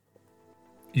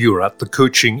You're at the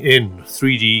Coaching Inn,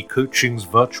 3D Coaching's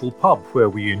virtual pub, where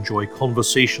we enjoy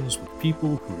conversations with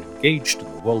people who are engaged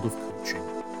in the world of coaching.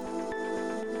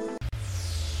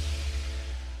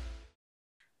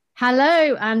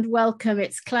 Hello and welcome.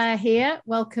 It's Claire here.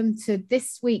 Welcome to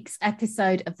this week's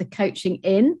episode of the Coaching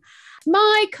Inn.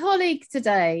 My colleague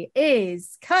today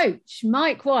is Coach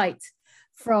Mike White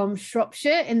from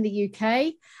Shropshire in the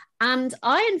UK. And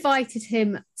I invited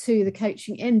him to the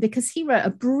Coaching Inn because he wrote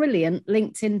a brilliant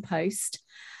LinkedIn post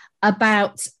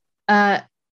about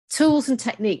tools and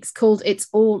techniques called It's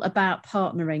All About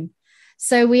Partnering.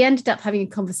 So we ended up having a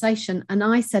conversation and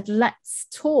I said, let's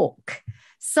talk.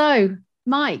 So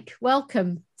Mike,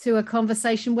 welcome to a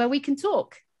conversation where we can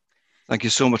talk. Thank you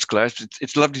so much, Claire.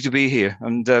 It's lovely to be here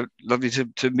and lovely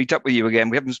to meet up with you again.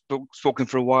 We haven't spoken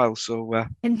for a while, so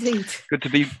indeed, good to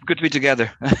be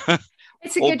together.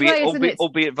 It's a good way, isn't it?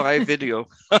 Albeit via video.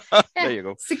 There you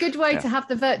go. It's a good way to have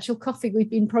the virtual coffee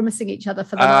we've been promising each other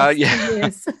for the last 2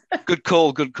 years. Good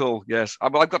call. Yes,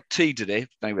 I've got tea today.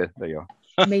 Anyway, there you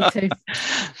are. Me too.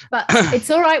 But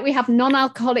it's all right. We have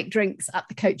non-alcoholic drinks at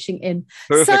the Coaching Inn.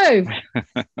 Perfect. So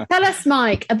tell us,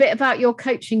 Mike, a bit about your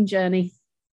coaching journey.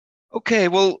 Okay,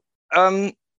 well,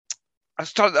 I'll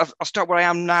start where I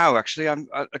am now. Actually,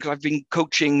 I've been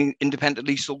coaching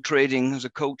independently, sole trading as a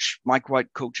coach. Mike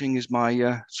White Coaching is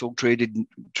my sole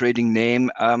trading name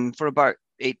for about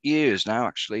 8 years now,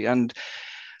 actually, and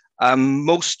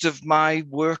most of my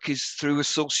work is through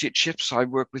associateships. I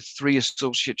work with 3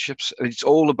 associateships. It's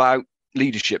all about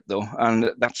leadership, though,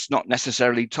 and that's not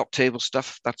necessarily top table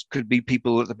stuff. That could be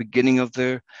people at the beginning of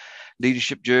their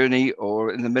leadership journey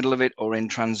or in the middle of it or in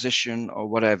transition or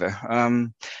whatever.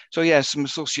 So yeah, some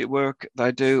associate work that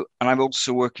I do. And I am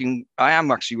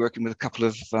actually working with a couple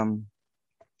of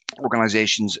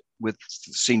organizations with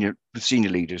senior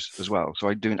leaders as well. So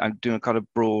I'm doing a kind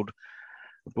of broad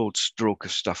stroke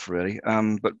of stuff really,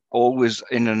 but always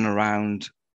in and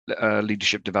around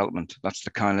leadership development. That's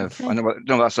the kind of, I know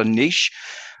that's a niche,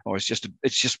 or it's just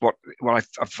what I've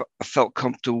felt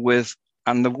comfortable with.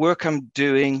 And the work I'm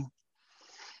doing,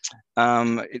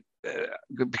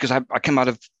 because I came out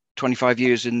of 25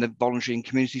 years in the voluntary and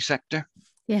community sector.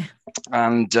 Yeah.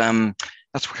 And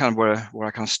that's kind of where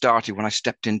I kind of started when I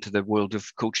stepped into the world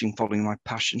of coaching, following my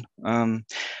passion. I'm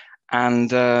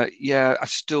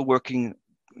still working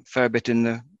a fair bit in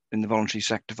the voluntary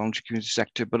community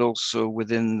sector, but also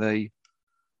within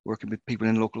working with people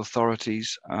in local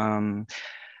authorities, kind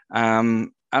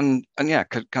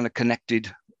of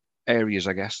connected areas,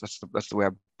 I guess. That's the way I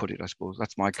put it, I suppose.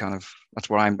 That's where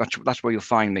you'll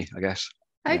find me, I guess.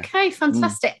 Okay,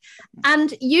 fantastic.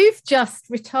 And you've just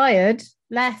retired,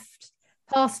 left,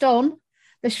 passed on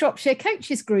the Shropshire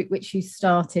Coaches Group, which you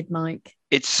started, Mike.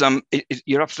 It's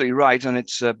you're absolutely right, and I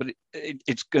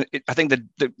think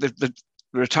the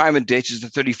retirement date is the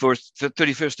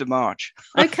 31st of March.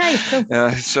 Okay, cool.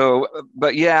 I'd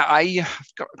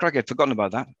forgotten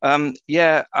about that.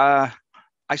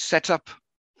 I set up.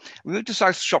 We moved to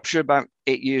South Shropshire about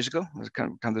 8 years ago. There's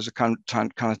a kind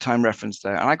of time reference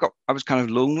there, and I was kind of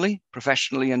lonely,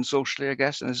 professionally and socially, I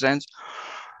guess, in a sense,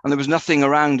 and there was nothing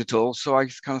around at all. So I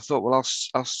kind of thought, well,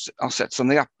 I'll set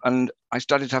something up, and I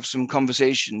started to have some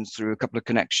conversations through a couple of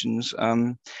connections.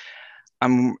 And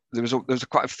there was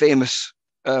quite a famous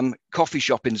coffee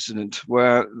shop incident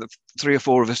where the 3 or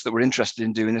 4 of us that were interested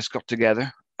in doing this got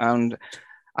together, and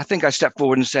I think I stepped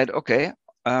forward and said, okay.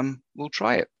 We'll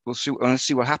try it. We'll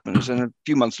see what happens. And a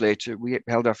few months later, we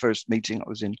held our first meeting. It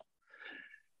was in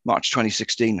March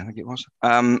 2016, I think it was.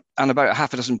 And about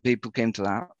 6 people came to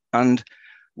that. And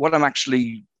what I'm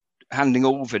actually handing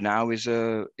over now is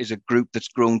a group that's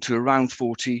grown to around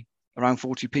 40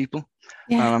 people.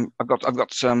 Yeah. I've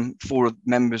got some 4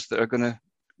 members that are going to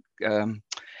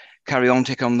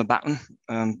take on the baton.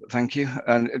 Thank you,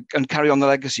 and carry on the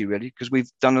legacy really, because we've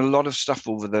done a lot of stuff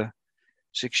over the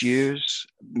 6 years,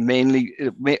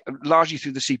 largely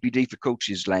through the CPD for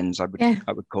coaches lens. I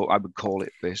would call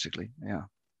it basically. Yeah.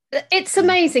 It's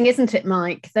amazing, isn't it,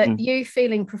 Mike, that you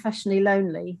feeling professionally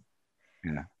lonely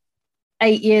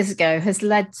 8 years ago has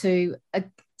led to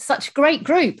such a great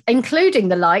group, including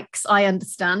the likes, I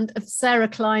understand, of Sarah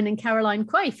Klein and Caroline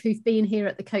Quaife, who've been here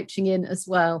at the Coaching Inn as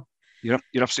well. You're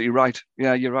absolutely right.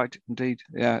 Yeah, you're right indeed.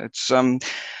 Yeah, it's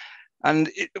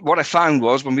what I found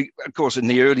was when of course, in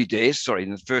the early days, in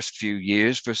the first few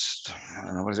years, first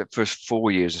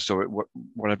 4 years or so,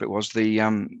 whatever it was,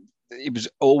 it was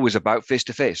always about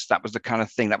face-to-face. That was the kind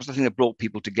of thing. That was the thing that brought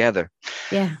people together.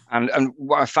 Yeah. And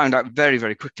what I found out very,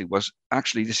 very quickly was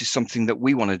actually this is something that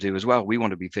we want to do as well. We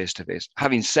want to be face-to-face.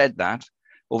 Having said that,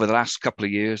 over the last couple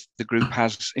of years, the group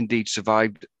has indeed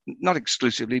survived, not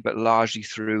exclusively, but largely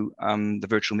through the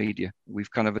virtual media. We've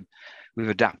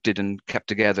adapted and kept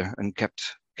together and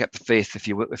kept the faith, if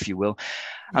you will.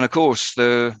 And of course,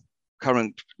 the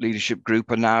current leadership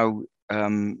group are now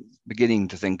beginning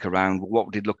to think around what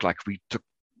would it look like if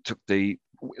we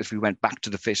if we went back to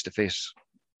the face-to-face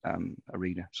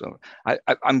arena. So I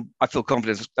feel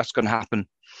confident that's going to happen.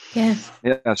 Yeah,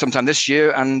 sometime this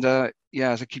year. And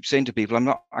as I keep saying to people, I'm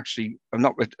not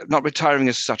retiring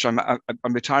as such. I'm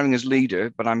retiring as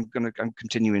leader, but I'm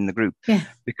continuing the group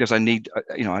because I need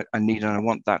and I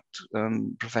want that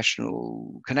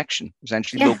professional connection,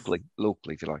 essentially locally,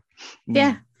 if you like.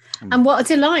 Yeah. And what a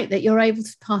delight that you're able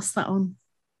to pass that on.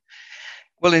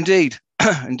 Well, indeed,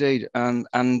 indeed, and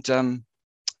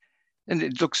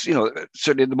it looks,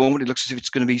 certainly at the moment, it looks as if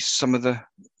it's going to be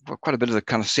quite a bit of the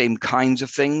kind of same kinds of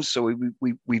things. So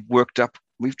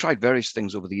we've tried various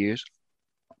things over the years,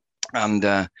 and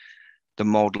the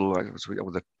model or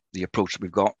the approach that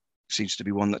we've got seems to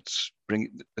be one that's going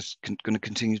to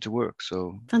continue to work.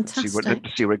 So fantastic.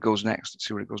 See where it goes next.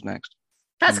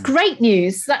 That's great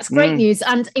news. That's great news,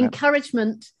 and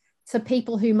encouragement to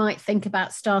people who might think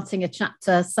about starting a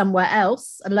chapter somewhere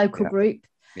else, a local group.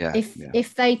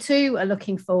 If they too are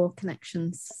looking for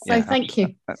connections. So thank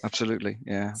you. Absolutely.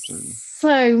 Yeah, absolutely.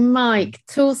 So Mike,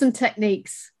 tools and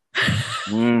techniques.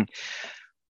 So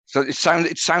it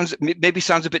sounds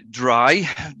a bit dry,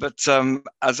 but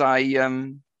as I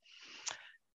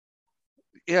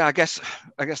guess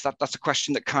that's a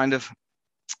question that kind of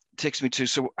takes me to,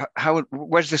 so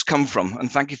where's this come from?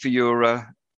 And thank you for your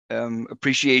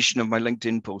appreciation of my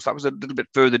LinkedIn post. That was a little bit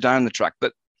further down the track,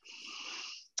 but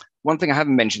one thing I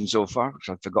haven't mentioned so far, which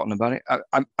I've forgotten about it,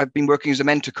 I've been working as a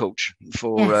mentor coach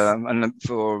for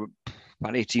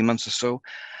about 18 months or so.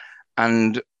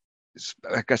 And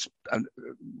I guess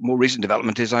more recent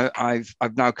development is I've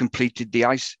now completed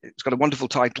it's got a wonderful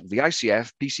title, the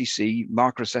ICF PCC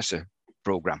Marker Assessor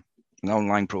Program, an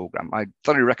online program. I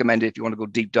thoroughly recommend it if you want to go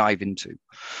deep dive into.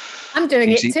 I'm doing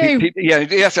it too.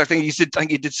 Yes, I think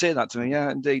you did say that to me.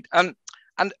 Yeah, indeed. And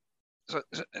so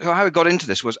how I got into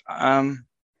this was,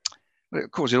 of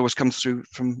course, it always comes through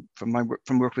from my work,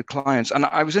 from work with clients. And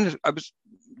I was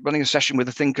running a session with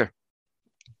a thinker,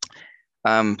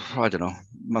 I don't know,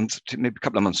 maybe a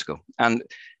couple of months ago, and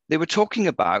they were talking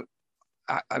about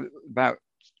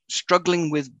struggling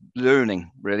with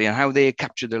learning, really, and how they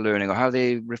capture their learning or how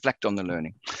they reflect on the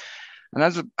learning. And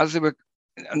as they were,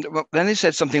 then they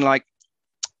said something like,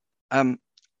 "I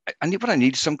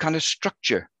need some kind of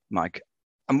structure, Mike."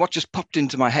 And what just popped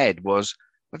into my head was,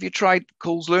 have you tried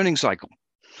Cole's learning cycle?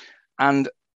 And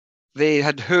they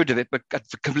had heard of it, but had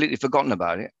completely forgotten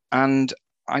about it. And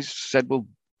I said, well,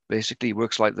 basically it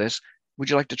works like this. Would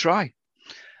you like to try?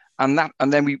 And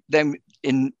then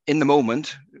in the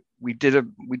moment, we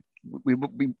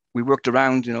worked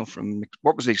around, from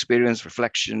what was the experience,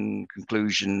 reflection,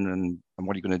 conclusion, and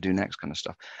what are you going to do next kind of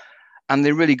stuff. And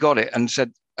they really got it and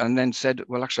then said,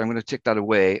 well, actually, I'm going to take that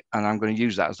away and I'm going to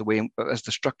use that as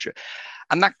the structure.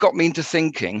 And that got me into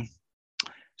thinking,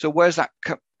 so where's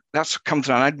that's come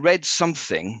from? And I'd read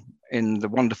something in the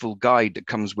wonderful guide that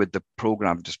comes with the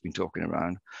program I've just been talking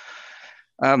around,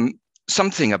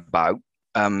 something about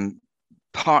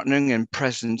partnering and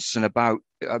presence, and about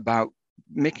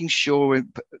making sure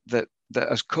that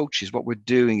as coaches, what we're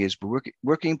doing is we're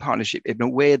working in partnership in a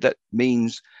way that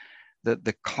means that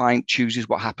the client chooses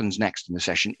what happens next in the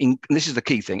session. And this is the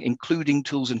key thing, including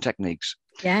tools and techniques.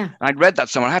 Yeah. And I'd read that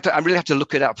somewhere. I really had to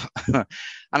look it up. And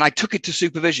I took it to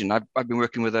supervision. I've been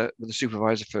working with a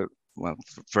supervisor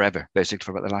forever, basically for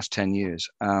about the last 10 years,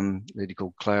 a lady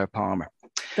called Claire Palmer.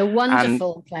 The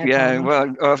wonderful Claire Palmer. Yeah,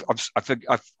 well,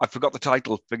 I forgot the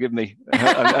title. Forgive me.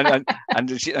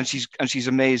 and she's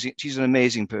amazing. She's an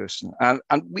amazing person.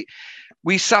 And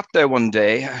we sat there one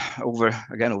day over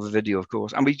video, of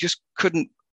course, and we couldn't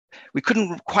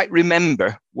quite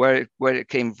remember where it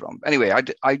came from. Anyway,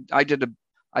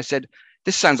 I said,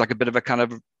 this sounds like a bit of a kind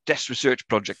of desk research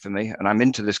project for me, and I'm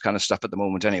into this kind of stuff at the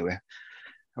moment anyway.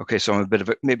 Okay, so I'm a bit of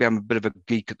a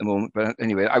geek at the moment, but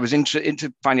anyway, I was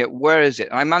into finding out where is it,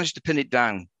 and I managed to pin it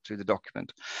down through the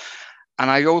document. And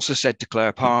I also said to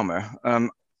Claire Palmer,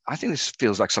 I think this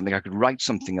feels like something I could write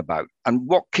something about. And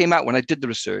what came out when I did the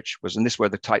research was, and this is where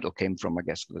the title came from, I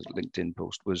guess, for the LinkedIn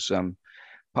post, was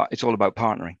it's all about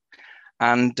partnering.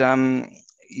 And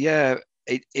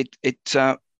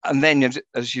and then,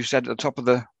 as you said at the top of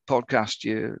the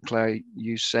podcast, Claire,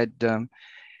 you said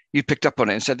you picked up on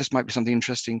it and said this might be something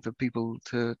interesting for people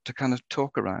to kind of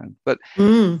talk around. But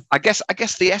I guess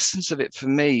the essence of it for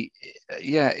me,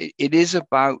 it is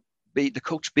about the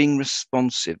coach being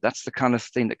responsive. That's the kind of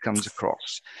thing that comes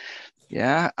across.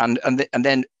 Yeah, and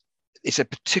then it's a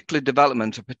particular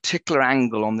development, a particular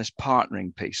angle on this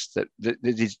partnering piece that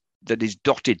is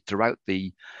dotted throughout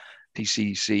the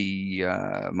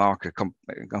PCC marker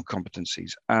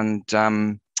competencies.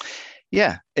 And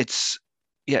it's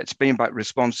being about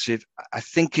responsive. I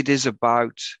think it is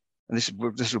about, and this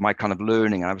is my kind of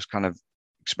learning. I was kind of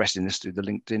expressing this through the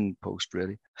LinkedIn post.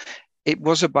 Really, it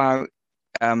was about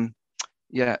a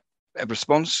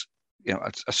response.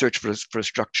 A search for a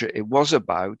structure. It was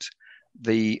about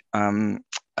the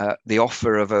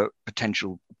offer of a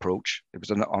potential approach. It was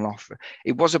an offer.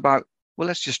 It was about, well,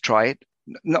 let's just try it.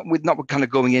 Not kind of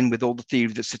going in with all the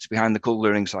theory that sits behind the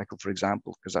co-learning cycle, for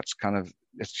example, because it's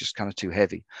just kind of too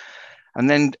heavy. And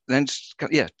then let's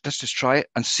just try it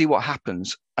and see what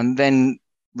happens. And then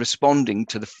responding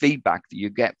to the feedback that you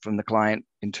get from the client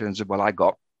in terms of, well,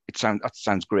 that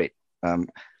sounds great. That's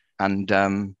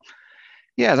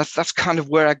kind of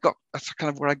where I got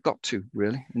to,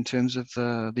 really, in terms of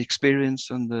the experience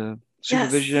and the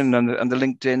supervision and the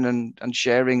LinkedIn and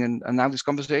sharing and now this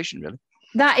conversation, really.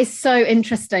 That is so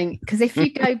interesting, because if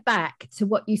you go back to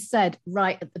what you said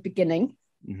right at the beginning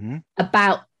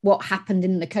about what happened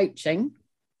in the coaching,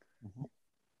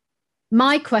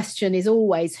 my question is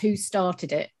always, who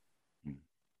started it?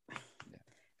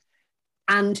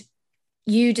 And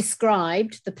you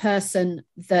described the person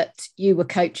that you were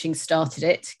coaching started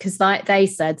it, because they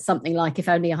said something like, if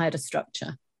only I had a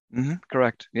structure.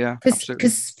 Correct. Yeah.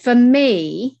 Because for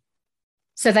me,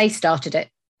 so they started it.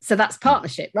 So that's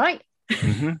partnership, right?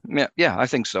 Yeah, I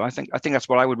think so. I think that's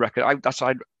what I would recognize. That's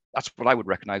what I would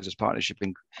recognize as partnership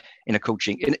in a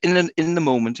coaching, in the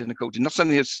moment, in a coaching. Not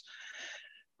something that's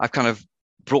I've kind of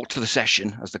brought to the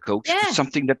session as the coach, but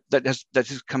something that has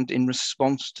come in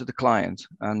response to the client.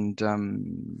 And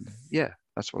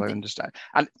that's what I understand.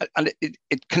 And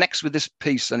it connects with this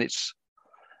piece. And it's,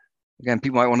 again,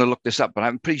 people might want to look this up, but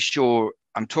I'm pretty sure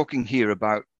I'm talking here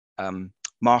about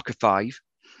marker 5.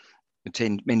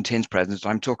 Maintains presence.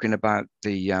 I'm talking about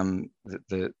the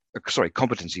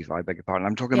competency 5, beg your pardon.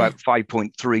 I'm talking about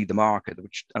 5.3, the marker,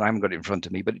 which, and I haven't got it in front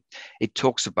of me, but it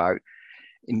talks about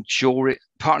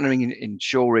partnering in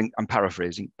ensuring, I'm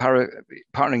paraphrasing,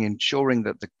 partnering ensuring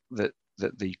that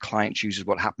the client chooses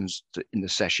what happens in the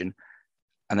session,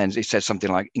 and then it says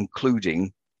something like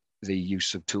including the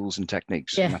use of tools and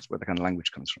techniques, and that's where the kind of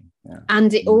language comes from. Yeah.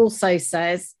 And it also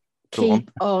says keep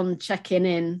on checking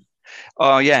in.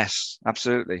 Oh, yes,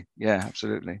 absolutely. Yeah,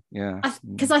 absolutely. Yeah.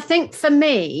 Because I think for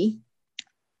me,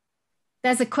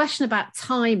 there's a question about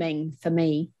timing for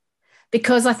me,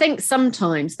 because I think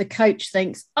sometimes the coach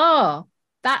thinks,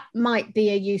 that might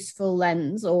be a useful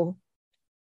lens or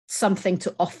something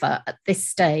to offer at this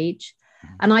stage.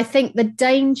 And I think the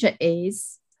danger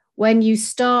is when you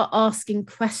start asking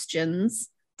questions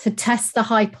to test the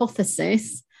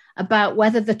hypothesis about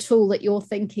whether the tool that you're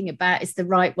thinking about is the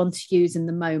right one to use in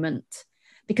the moment.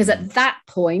 Because at that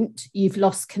point, you've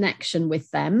lost connection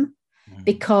with them,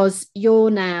 because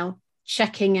you're now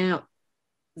checking out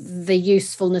the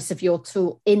usefulness of your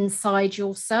tool inside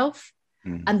yourself,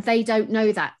 and they don't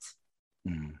know that.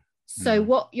 So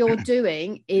what you're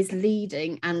doing is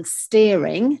leading and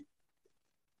steering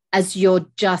as you're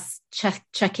just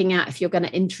checking out if you're going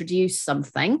to introduce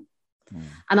something.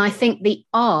 And I think the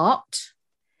art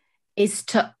is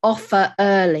to offer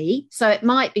early. So it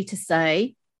might be to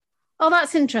say,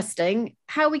 that's interesting.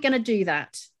 How are we going to do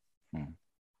that?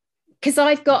 Because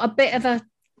I've got a bit of a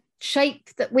shape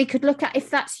that we could look at if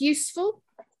that's useful,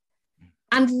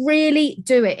 and really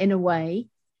do it in a way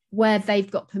where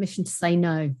they've got permission to say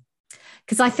no.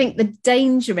 Because I think the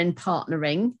danger in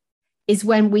partnering is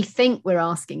when we think we're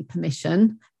asking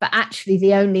permission, but actually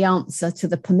the only answer to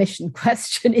the permission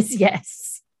question is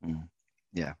yes.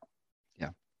 Yeah.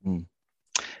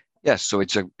 Yes, so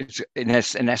it's in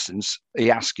essence, the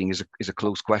asking is a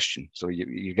closed question. So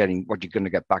you're getting, what you're going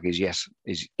to get back is yes.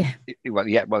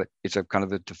 Well, it's a kind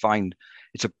of a defined.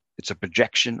 It's a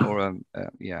projection or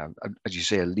as you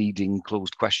say, a leading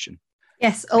closed question.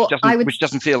 Yes, which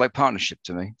doesn't feel like partnership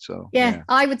to me. So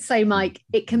I would say, Mike,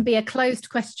 it can be a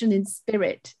closed question in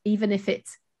spirit, even if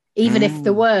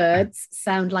the words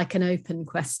sound like an open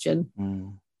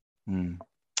question.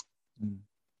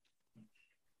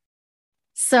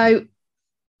 So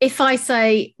if I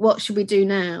say, what should we do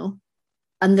now?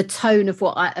 And the tone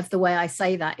of the way I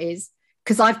say that is,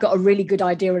 because I've got a really good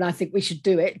idea and I think we should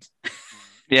do it.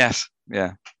 Yes.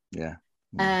 Yeah.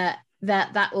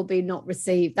 That will be not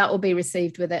received. That will be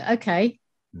received with it. Okay.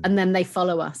 And then they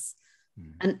follow us.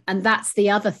 And that's the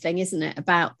other thing, isn't it,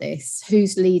 about this?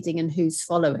 Who's leading and who's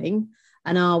following?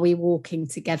 And are we walking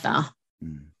together?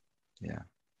 Yeah.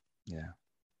 Yeah.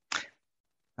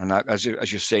 And as you're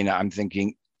saying that, I'm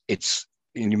thinking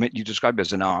you describe it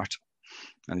as an art,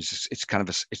 and it's kind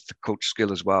of it's the coach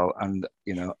skill as well. And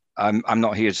I'm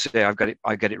not here to say I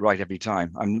get it right every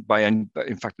time. In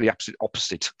fact, the absolute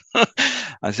opposite.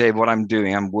 I say what I'm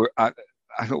doing.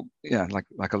 I hope,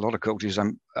 like a lot of coaches,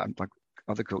 I'm like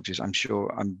other coaches, I'm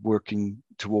sure I'm working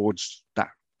towards that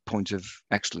point of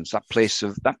excellence, that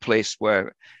place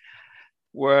where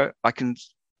I can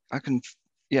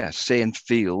say and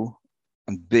feel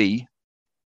and be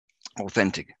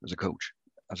authentic as a coach,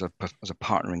 as a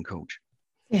partnering coach.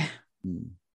 Yeah.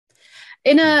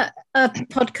 In a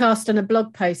podcast and a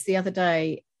blog post the other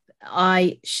day,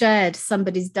 I shared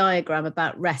somebody's diagram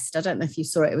about rest. I don't know if you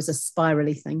saw it. It was a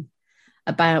spirally thing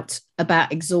about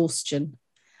exhaustion.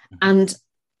 And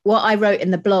what I wrote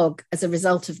in the blog as a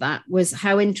result of that was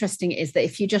how interesting it is that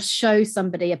if you just show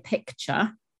somebody a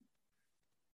picture,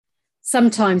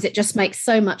 sometimes it just makes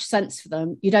so much sense for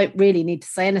them. You don't really need to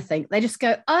say anything. They just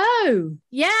go, oh,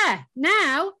 yeah,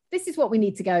 now this is what we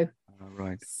need to go.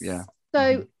 Right. Yeah.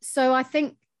 So I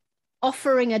think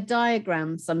offering a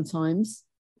diagram sometimes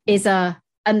is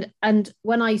and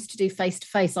when I used to do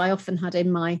face-to-face, I often had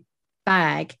in my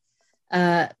bag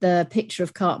the picture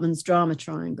of Cartman's drama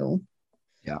triangle.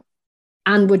 Yeah.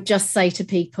 And would just say to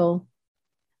people,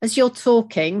 as you're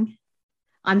talking,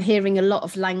 I'm hearing a lot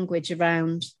of language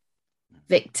around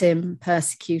victim,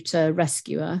 persecutor,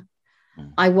 rescuer.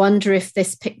 I wonder if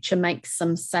this picture makes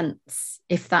some sense,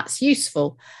 if that's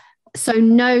useful. So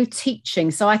no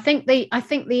teaching. So I think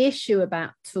the issue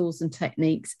about tools and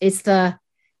techniques is that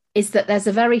there's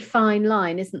a very fine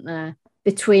line, isn't there,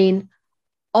 between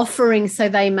offering so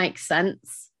they make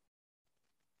sense.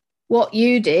 What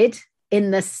you did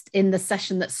in the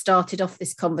session that started off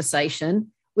this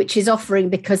conversation, which is offering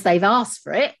because they've asked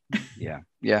for it. Yeah.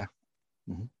 Yeah.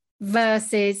 Mm-hmm.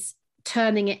 Versus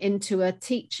turning it into a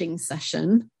teaching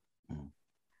session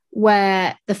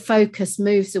where the focus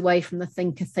moves away from the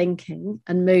thinker thinking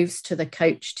and moves to the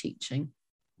coach teaching.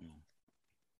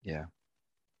 Yeah.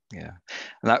 Yeah.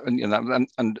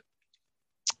 And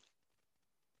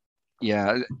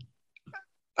yeah,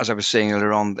 as I was saying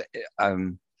earlier on,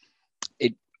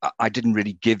 I didn't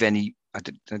really give any. I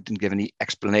didn't give any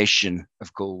explanation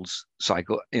of Gould's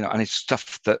cycle, and it's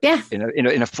stuff that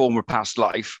in a former past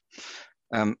life,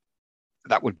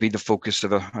 that would be the focus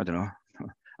of a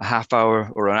half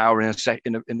hour or an hour in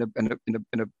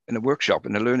a workshop,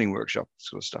 in a learning workshop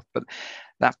sort of stuff. But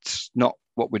that's not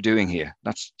what we're doing here.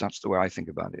 That's the way I think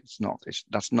about it.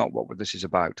 That's not what this is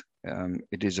about.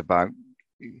 It is about,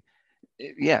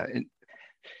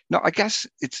 no, I guess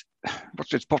it's what's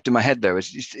just popped in my head there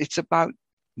is it's about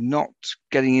not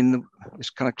getting in this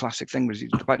kind of classic thing, was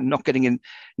it's about not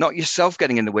yourself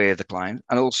getting in the way of the client,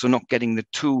 and also not getting the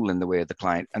tool in the way of the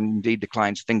client, and indeed the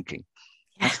client's thinking.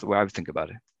 That's the way I would think about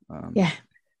it.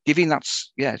 Giving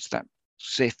it's that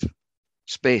safe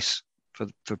space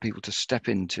for people to step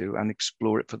into and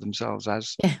explore it for themselves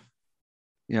as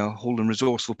whole and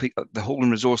resourceful people, the whole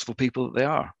and resourceful people that they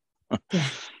are.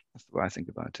 That's the way I think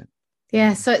about it.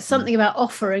 Yeah, so it's something about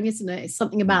offering, isn't it? It's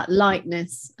something about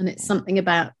lightness, and it's something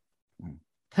about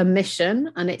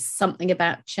permission, and it's something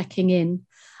about checking in.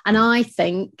 And I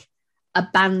think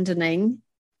abandoning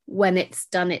when it's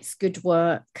done its good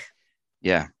work.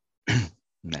 Yeah.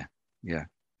 Yeah.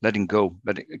 Letting go,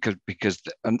 because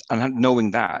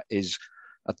knowing that is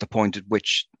at the point at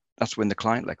which that's when the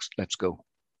client lets go.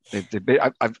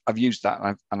 I've used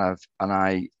that, and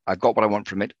I've got what I want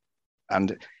from it,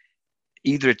 and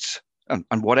either it's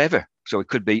and whatever. So it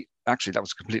could be actually that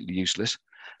was completely useless,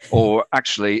 or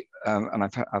actually, and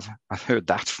I've heard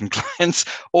that from clients,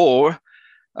 or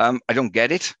I don't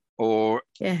get it, or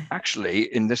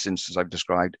actually in this instance I've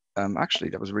described, actually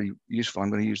that was really useful. I'm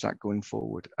going to use that going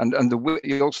forward. And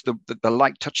also the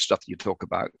light touch stuff that you talk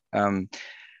about. And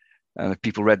if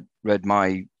people read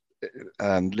my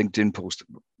LinkedIn post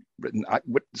written,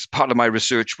 part of my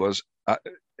research was.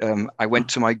 I went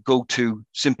to my go-to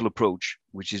simple approach,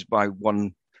 which is by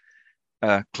one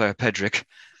Claire Pedrick,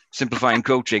 Simplifying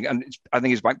Coaching, and I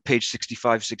think it's about page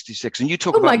 65, 66. And you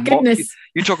talk about my goodness.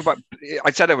 You talk about. I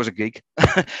said I was a geek.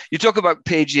 You talk about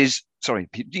pages. Sorry,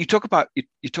 you talk about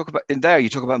in there. You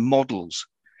talk about models.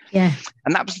 Yeah,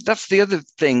 and that's the other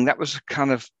thing. That was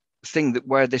kind of thing that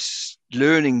where this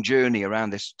learning journey around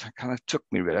this kind of took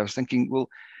me. Really, I was thinking, well,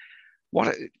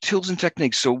 what tools and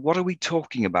techniques? So what are we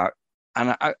talking about?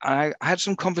 And I had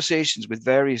some conversations with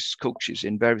various coaches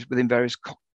within various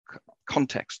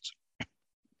contexts.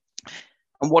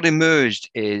 And what emerged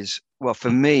is, well, for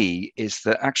me, is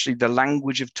that actually the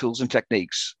language of tools and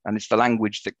techniques, and it's the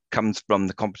language that comes from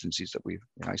the competencies that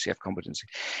ICF competency,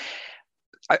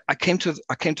 I came to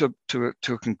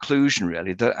a conclusion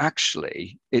really that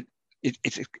actually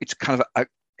it's kind of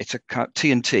it's a kind of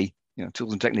TNT,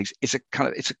 tools and techniques. It's a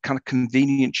kind of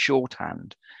convenient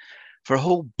shorthand for a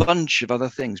whole bunch of other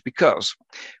things. Because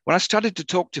when I started to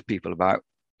talk to people about,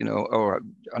 I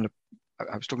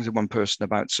was talking to one person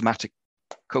about somatic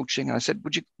coaching, and I said,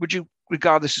 would you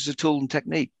regard this as a tool and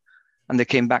technique? And they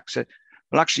came back and said,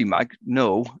 well, actually, Mike,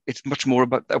 no, it's much more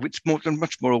about that. It's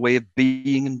much more a way of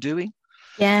being and doing.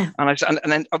 Yeah. And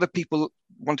then other people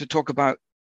want to talk about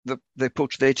the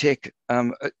approach they take.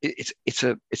 It's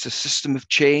a system of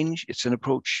change. It's an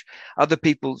approach. Other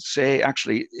people say,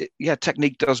 actually,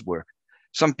 technique does work.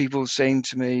 Some people saying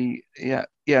to me,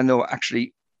 no,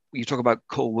 actually, you talk about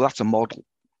Cole, well, that's a model.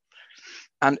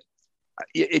 And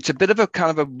it's a bit of a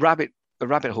kind of a rabbit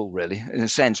rabbit hole, really, in a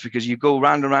sense, because you go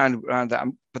round and round that.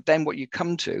 But then what you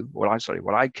come to, what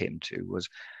I came to was,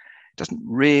 it doesn't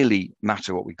really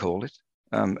matter what we call it.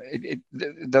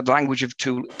 The language of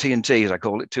TNT, as I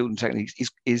call it, tool and techniques,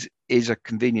 is a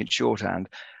convenient shorthand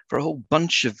for a whole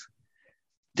bunch of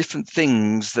different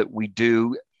things that we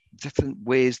do, different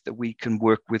ways that we can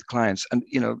work with clients. And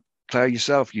Claire,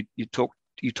 yourself, you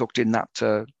talked in that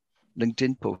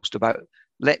LinkedIn post about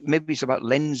maybe it's about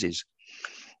lenses,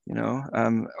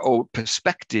 or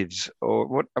perspectives, or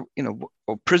what,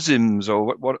 or prisms,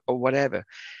 or whatever.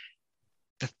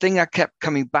 The thing I kept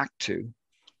coming back to,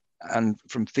 and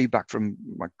from feedback from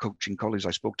my coaching colleagues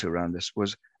I spoke to around this,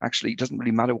 was actually it doesn't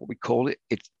really matter what we call it.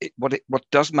 What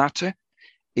does matter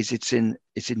is it's in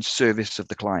service of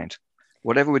the client.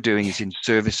 Whatever we're doing is in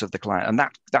service of the client, and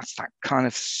that's that kind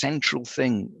of central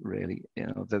thing, really.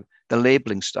 The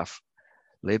labeling stuff,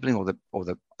 or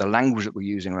the language that we're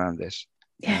using around this.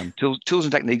 Yeah. Tools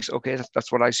and techniques. Okay,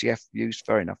 that's what ICF used.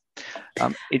 Fair enough.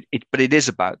 But it is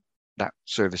about that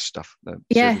service stuff.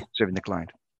 Serving the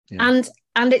client. Yeah.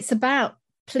 And it's about,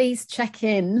 please check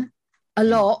in a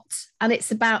lot, and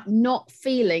it's about not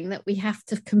feeling that we have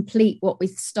to complete what we've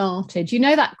started.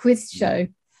 That quiz show?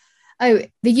 Oh,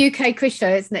 the UK quiz show,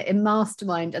 isn't it, in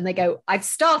Mastermind? And they go, I've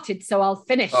started, so I'll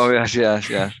finish. Oh, yes. Yes,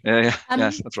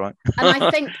 that's right. And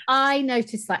I think I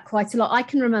noticed that quite a lot. I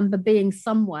can remember being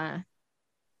somewhere,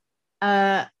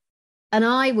 and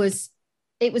it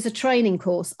was a training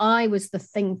course. I was the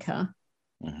thinker,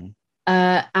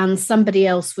 and somebody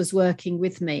else was working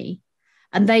with me.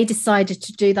 And they decided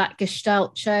to do that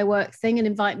Gestalt chair work thing and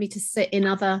invite me to sit in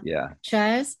other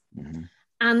chairs. Mm-hmm.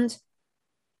 And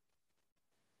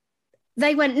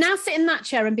they went, now sit in that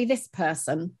chair and be this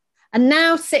person. And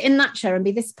now sit in that chair and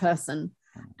be this person.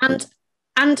 And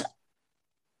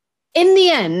in the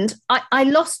end, I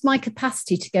lost my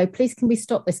capacity to go, please, can we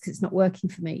stop this? Because it's not working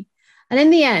for me. And in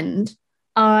the end,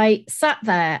 I sat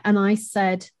there and I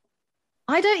said,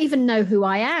 I don't even know who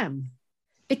I am.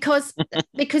 Because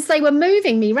they were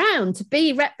moving me around to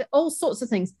be all sorts of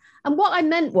things. And what I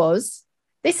meant was,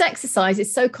 this exercise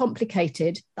is so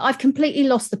complicated that I've completely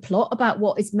lost the plot about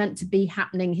what is meant to be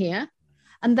happening here.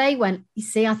 And they went, you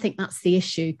see, I think that's the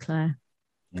issue, Claire.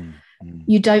 Mm-hmm.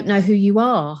 You don't know who you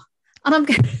are. And I'm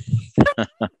going,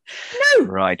 no.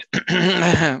 Right.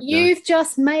 You've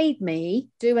just made me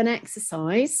do an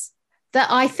exercise that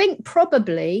I think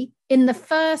probably in the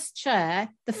first chair,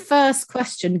 the first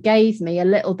question gave me a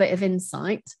little bit of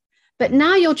insight. But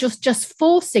now you're just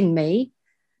forcing me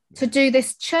to do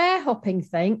this chair hopping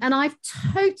thing, and I've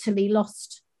totally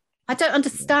lost. I don't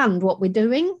understand what we're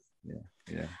doing.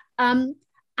 And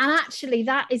actually,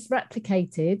 that is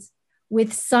replicated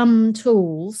with some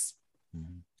tools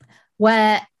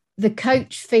where the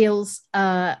coach feels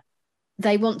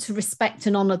they want to respect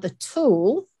and honour the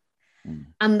tool,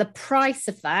 and the price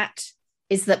of that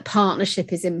is that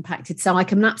partnership is impacted. So I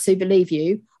can absolutely believe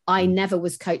you. I never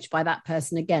was coached by that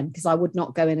person again, because I would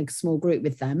not go in a small group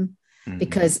with them.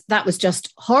 Because that was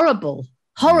just horrible,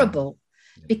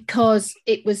 because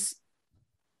it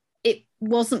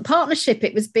wasn't partnership.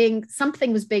 It was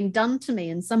something was being done to me,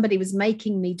 and somebody was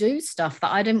making me do stuff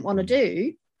that I didn't want to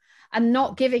do, and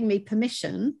not giving me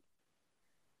permission,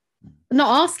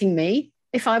 not asking me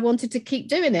if I wanted to keep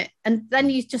doing it. And then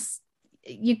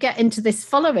you get into this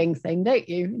following thing, don't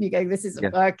you? And you go, this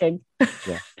isn't working.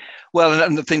 Well,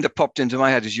 and the thing that popped into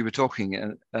my head as you were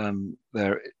talking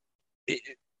there,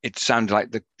 it sounded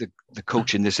like the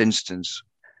coach in this instance,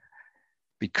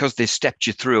 because they stepped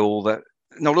you through all the.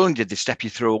 Not only did they step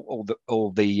you through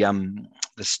all the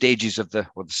stages of the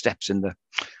steps in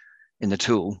the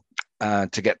tool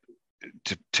to get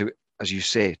to as you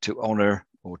say, to honor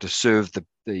or to serve the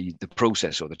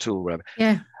process or the tool, whatever.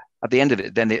 Yeah. At the end of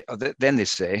it, then they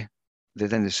say,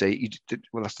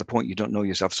 well, that's the point. You don't know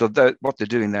yourself. So what they're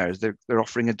doing there is they're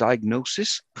offering a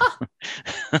diagnosis.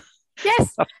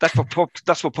 Yes. That's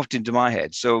what popped into my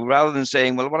head. So rather than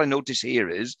saying, well, what I notice here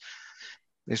is,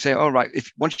 they say, all right,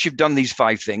 if once you've done these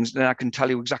 5 things, then I can tell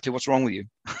you exactly what's wrong with you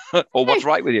or what's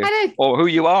right with you or who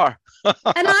you are. And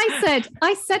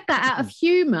I said that out of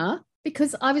humor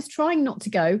because I was trying not to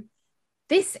go,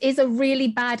 this is a really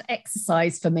bad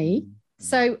exercise for me.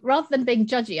 So rather than being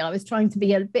judgy, I was trying to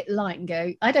be a bit light and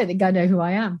go, I don't think I know who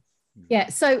I am. Yeah.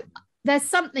 So there's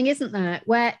something, isn't there,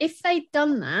 where if they'd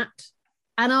done that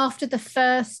and after the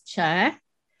first chair,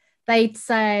 they'd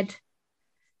said,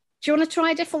 do you want to try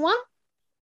a different one?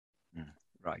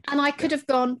 Right. And I could have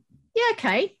gone, yeah,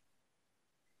 okay.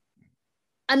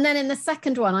 And then in the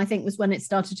second one, I think was when it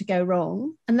started to go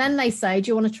wrong. And then they say, do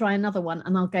you want to try another one?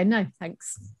 And I'll go, no,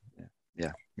 thanks.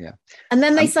 Yeah. And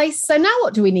then they say, so now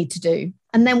what do we need to do?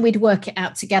 And then we'd work it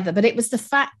out together. But it was the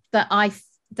fact that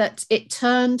that it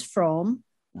turned from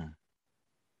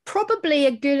probably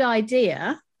a good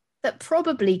idea that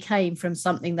probably came from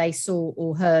something they saw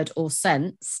or heard or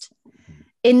sensed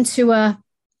into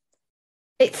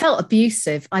it felt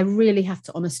abusive. I really have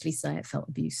to honestly say it felt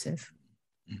abusive.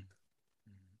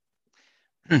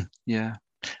 Yeah.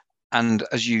 And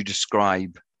as you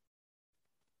describe,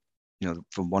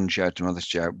 from one chair to another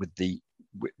chair with the,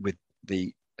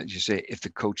 as you say, if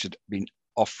the coach had been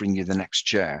offering you the next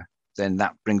chair, then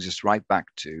that brings us right back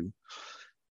to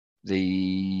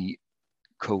the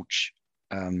coach,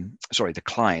 the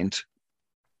client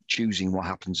choosing what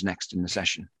happens next in the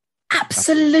session.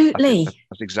 Absolutely.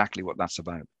 That's exactly what that's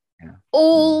about. Yeah.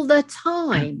 All the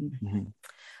time.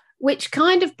 Which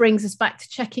kind of brings us back to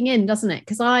checking in, doesn't it?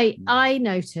 Because I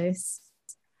notice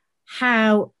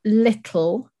how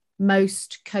little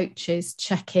most coaches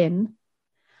check in.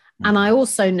 And I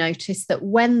also notice that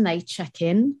when they check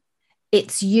in,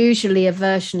 it's usually a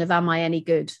version of, am I any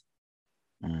good?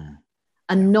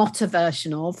 And not a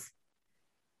version of,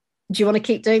 do you want to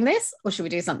keep doing this? Or should we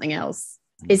do something else?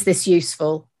 Is this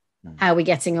useful? How are we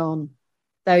getting on?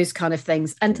 Those kind of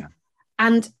things.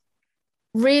 And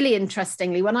really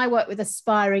interestingly, when I work with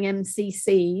aspiring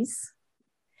MCCs,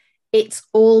 it's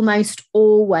almost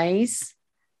always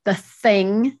the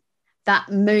thing that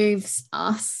moves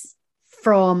us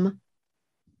from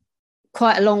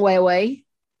quite a long way away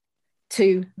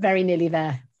to very nearly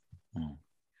there.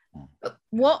 But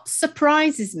what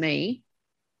surprises me,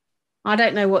 I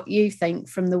don't know what you think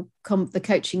from the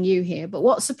coaching you hear, but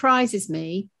what surprises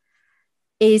me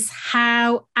is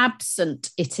how absent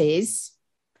it is,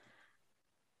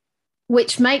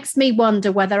 which makes me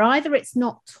wonder whether either it's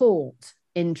not taught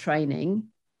in training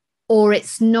or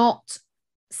it's not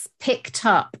picked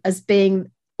up as being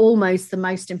almost the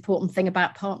most important thing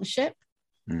about partnership.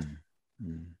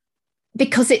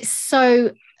 Because it's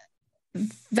so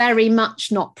very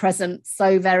much not present,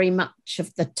 so very much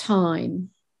of the time.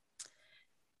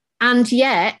 And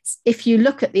yet, if you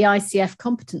look at the ICF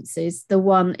competencies, the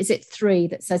one, is it 3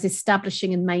 that says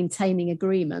establishing and maintaining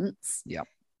agreements? Yeah.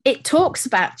 It talks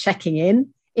about checking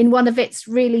in one of its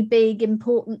really big,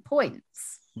 important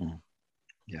points.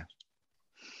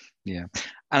 Yeah.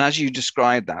 And as you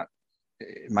describe that,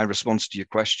 my response to your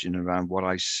question around what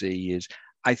I see is,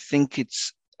 I think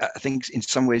in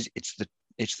some ways it's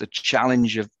the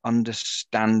challenge of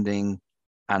understanding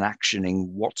and actioning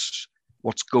what's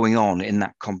going on in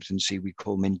that competency we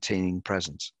call maintaining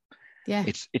presence. Yeah,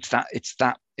 it's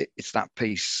that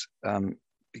piece,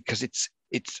 because it's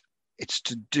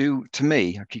to do, to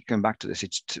me, I keep going back to this,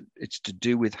 it's to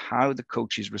do with how the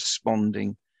coach is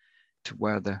responding to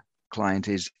where the client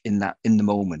is in the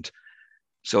moment.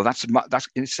 So that's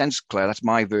in a sense, Claire, that's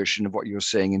my version of what you're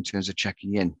saying in terms of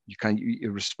checking in.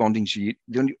 You're responding to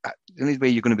the only way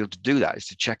you're going to be able to do that is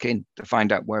to check in, to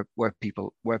find out where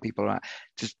people are at,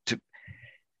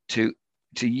 to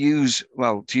use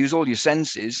all your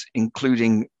senses,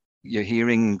 including your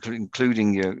hearing,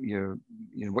 including your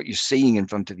what you're seeing in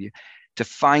front of you, to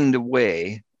find a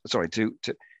way.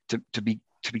 To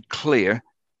be clear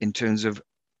in terms of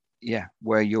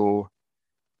where your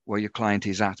client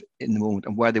is at in the moment,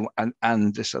 and where they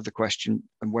and this other question,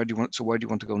 and where do you want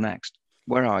to go next?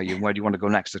 Where are you? And where do you want to go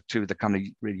next? Are 2 of the kind of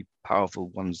really powerful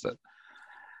ones that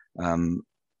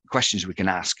questions we can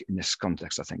ask in this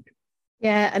context, I think.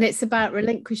 Yeah, and it's about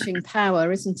relinquishing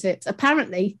power, isn't it?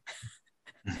 Apparently,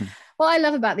 what I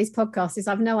love about these podcasts is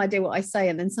I've no idea what I say,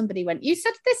 and then somebody went, "You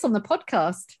said this on the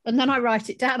podcast," and then I write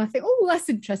it down. I think, "Oh, that's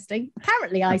interesting."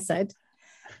 Apparently, I said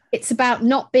it's about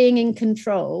not being in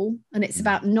control, and it's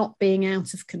about not being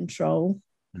out of control.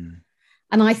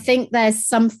 And I think there's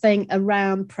something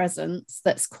around presence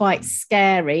that's quite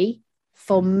scary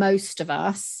for most of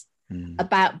us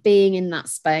about being in that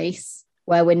space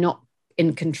where we're not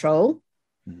in control.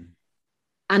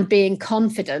 and being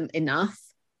confident enough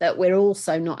that we're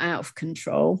also not out of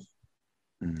control.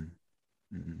 And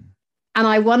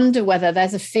I wonder whether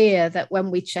there's a fear that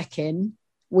when we check in,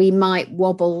 we might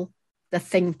wobble the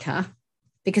thinker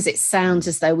because it sounds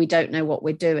as though we don't know what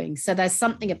we're doing. So there's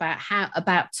something about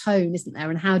tone, isn't there?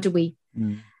 And how do we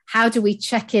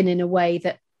check in a way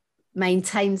that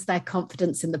maintains their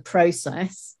confidence in the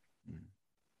process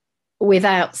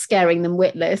without scaring them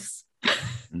witless?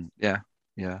 Yeah.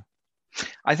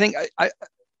 I think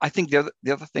the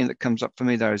other thing that comes up for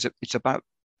me there is it's about,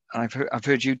 and I've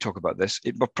heard you talk about this.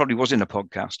 It probably was in a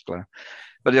podcast, Claire,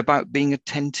 but about being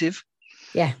attentive.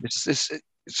 Yeah.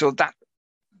 So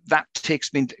that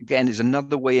takes me again is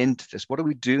another way into this. What are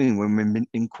we doing when we're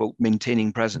in quote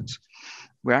maintaining presence?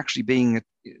 We're actually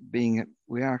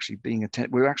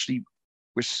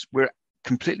we're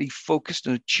completely focused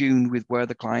and attuned with where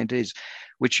the client is,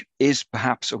 which is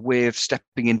perhaps a way of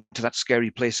stepping into that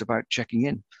scary place about checking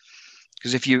in.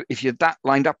 Because if you're that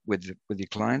lined up with your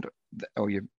client or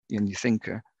your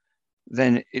thinker,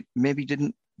 then it maybe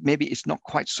it's not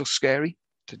quite so scary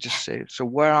to just say, so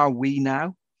where are we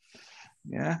now?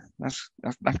 Yeah, that's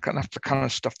the kind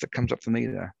of stuff that comes up for me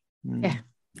there. Yeah.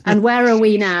 And where are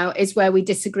we now is where we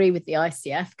disagree with the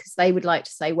ICF, because they would like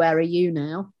to say, where are you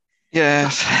now?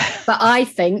 Yes. But I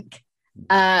think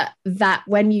that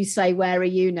when you say, where are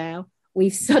you now,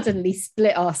 we've suddenly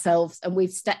split ourselves and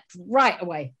we've stepped right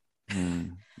away.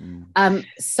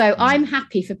 So I'm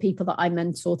happy for people that I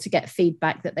mentor to get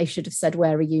feedback that they should have said,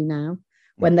 where are you now,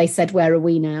 when they said, where are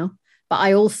we now? But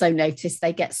I also notice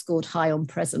they get scored high on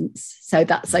presence. So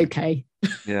that's okay.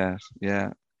 Yeah.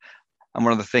 And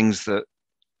one of the things that,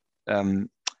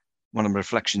 one of the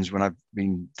reflections when I've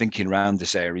been thinking around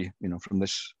this area, from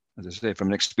this, as I say, from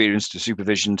an experience to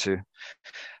supervision to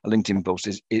a LinkedIn post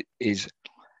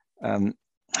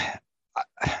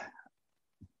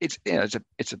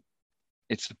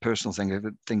it's a personal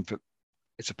thing.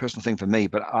 It's a personal thing for me,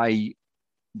 but I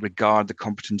regard the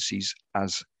competencies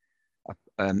as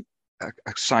a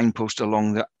signpost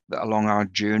along our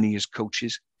journey as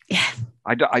coaches. Yeah.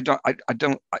 I don't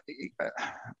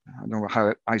know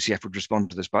how ICF would respond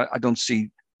to this, but I don't see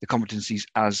the competencies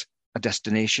as a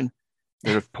destination.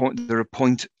 They're a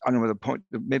point. I don't know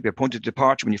maybe a point of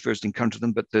departure when you first encounter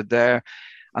them, but they're there,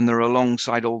 and they're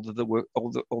alongside all the work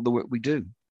we do.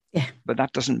 Yeah. But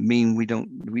that doesn't mean I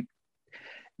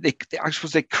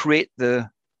suppose they create the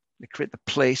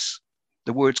place.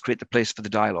 The words create the place for the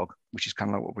dialogue, which is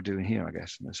kind of like what we're doing here, I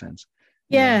guess, in a sense.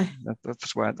 Yeah.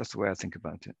 That's the way I think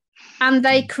about it. And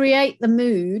they create the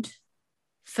mood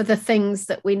for the things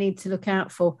that we need to look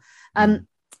out for. I'm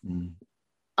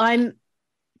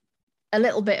a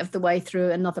little bit of the way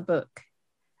through another book,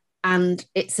 and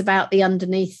it's about the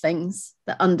underneath things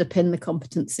that underpin the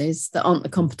competencies that aren't the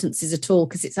competencies at all,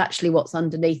 because it's actually what's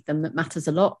underneath them that matters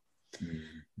a lot.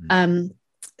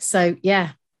 So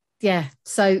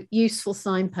so useful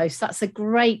signposts. That's a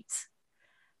great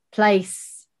place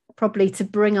probably to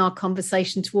bring our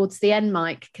conversation towards the end,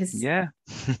 Mike, because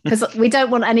we don't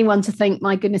want anyone to think,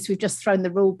 my goodness, we've just thrown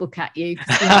the rule book at you.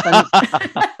 We haven't.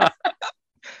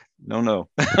 No, not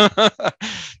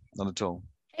at all.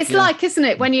 It's like, isn't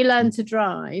it, when you learn to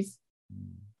drive,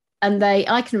 and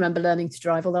I can remember learning to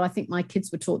drive, although I think my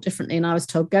kids were taught differently, and I was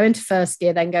told go into first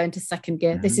gear, then go into second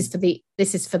gear. This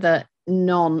is for the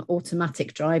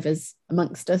non-automatic drivers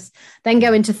amongst us. Then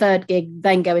go into third gear,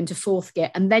 then go into fourth gear,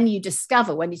 and then you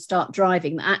discover when you start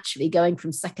driving that actually going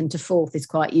from second to fourth is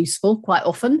quite useful quite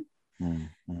often.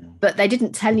 But they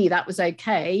didn't tell you that was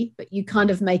okay, but you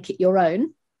kind of make it your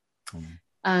own.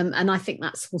 And I think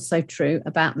that's also true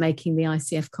about making the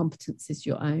ICF competencies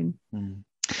your own.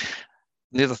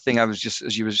 The other thing I was just,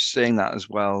 as you were saying that as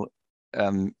well,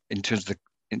 in terms of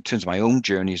my own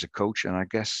journey as a coach, and I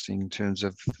guess in terms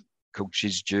of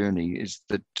coach's journey, is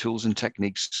that tools and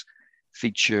techniques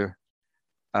feature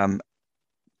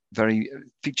very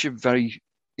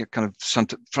kind of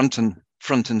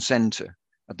front and center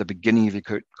at the beginning of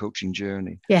your coaching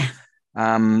journey. Yeah.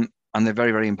 And they're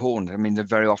very, very important. I mean, they're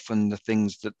very often the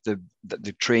things that the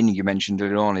training you mentioned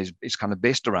earlier on is kind of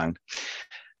based around.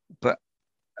 But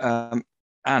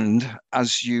and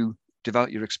as you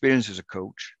develop your experience as a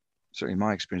coach, certainly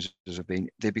my experiences have been,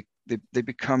 they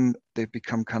become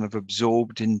kind of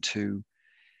absorbed into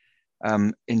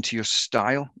your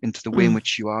style, into the way in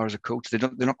which you are as a coach. They're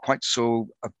not quite so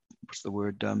what's the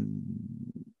word,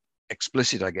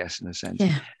 explicit, I guess, in a sense.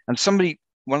 Yeah. And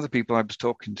one of the people I was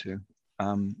talking to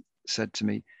said to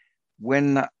me,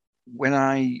 when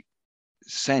I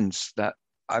sense that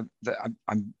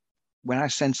when I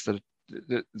sense that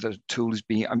the tool is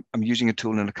I'm using a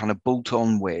tool in a kind of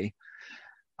bolt-on way,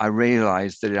 I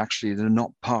realized that actually they're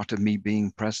not part of me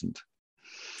being present.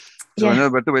 So Yeah. I know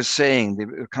what they were saying. They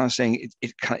were kind of saying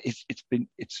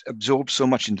it's absorbed so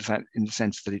much in the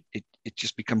sense that it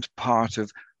just becomes part of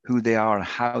who they are,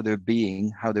 how they're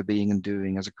being and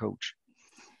doing as a coach.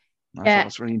 I thought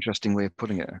that's a really interesting way of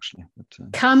putting it, actually.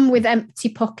 But, come with empty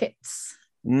pockets.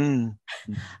 Yeah.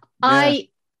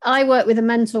 I worked with a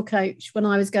mentor coach when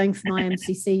I was going for my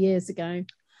MCC years ago,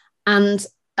 and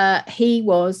he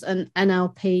was an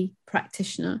NLP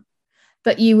practitioner,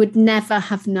 but you would never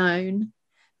have known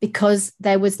because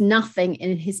there was nothing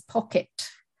in his pocket.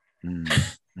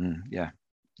 Yeah.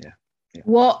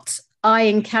 What I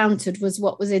encountered was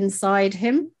what was inside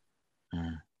him.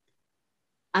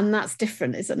 And that's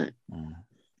different, isn't it?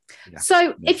 Yeah.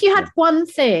 So if you had one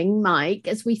thing, Mike,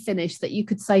 as we finish, that you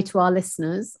could say to our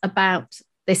listeners about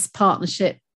this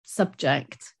partnership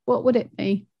subject, what would it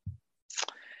be?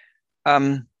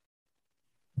 I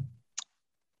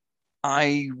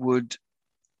would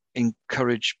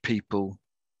encourage people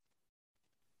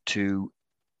to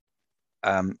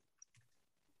I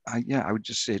would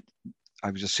just say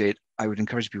it. I would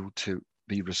encourage people to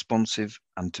be responsive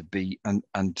and to be and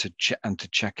to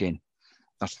check in.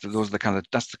 I think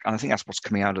that's what's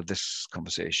coming out of this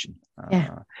conversation.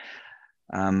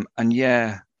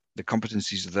 The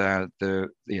competencies are there.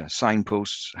 The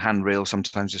signposts, handrails,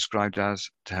 sometimes described as,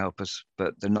 to help us,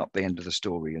 but they're not the end of the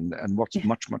story. And what's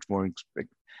much more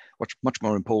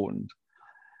important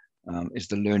is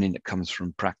the learning that comes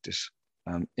from practice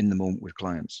in the moment with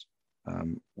clients,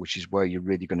 which is where you're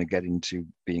really going to get into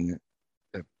being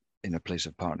in a place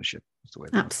of partnership.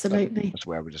 Absolutely. That's the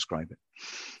way I would describe it.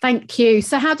 Thank you.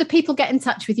 So how do people get in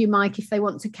touch with you, Mike, if they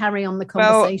want to carry on the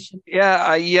conversation?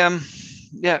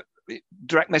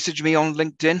 Direct message me on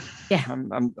LinkedIn. Yeah.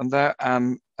 I'm there.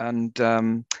 And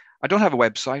I don't have a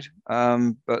website,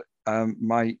 but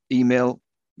my email,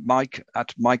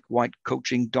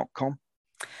 mike@mikewhitecoaching.com.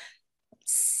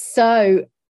 So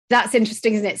that's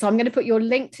interesting, isn't it? So I'm going to put your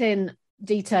LinkedIn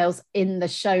details in the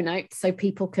show notes so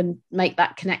people can make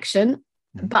that connection.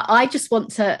 But I just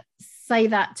want to say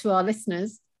that to our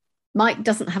listeners. Mike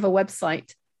doesn't have a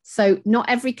website. So not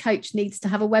every coach needs to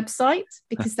have a website,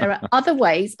 because there are other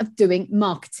ways of doing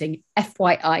marketing.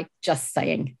 FYI, just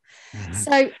saying.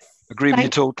 So agree with you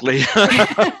totally.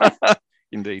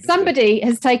 Indeed. Somebody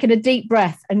has taken a deep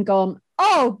breath and gone,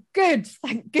 oh, good.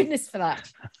 Thank goodness for that.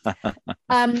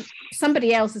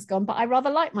 Somebody else has gone, but I rather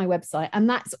like my website. And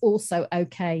that's also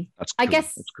okay. That's cool. I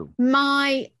guess that's cool.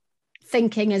 My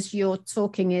thinking as you're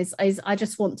talking is I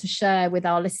just want to share with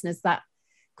our listeners that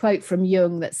quote from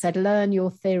Jung that said, learn your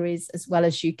theories as well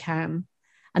as you can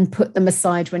and put them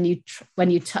aside when you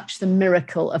touch the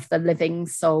miracle of the living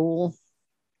soul.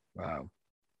 Wow.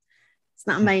 Isn't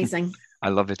that amazing? I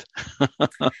love it.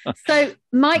 So,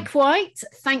 Mike White,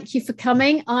 thank you for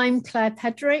coming. I'm Claire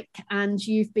Pedrick, and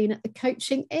you've been at the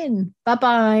Coaching Inn.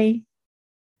 Bye-bye.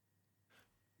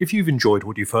 If you've enjoyed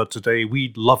what you've heard today,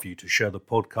 we'd love you to share the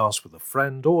podcast with a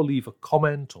friend or leave a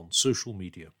comment on social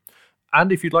media. And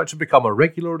if you'd like to become a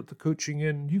regular at the Coaching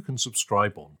Inn, you can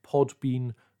subscribe on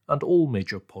Podbean and all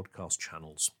major podcast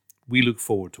channels. We look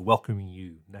forward to welcoming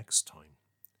you next time.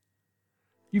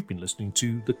 You've been listening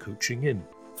to The Coaching Inn,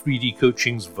 3D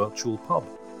Coaching's virtual pub.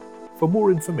 For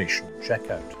more information, check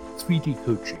out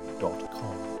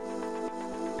 3dcoaching.com.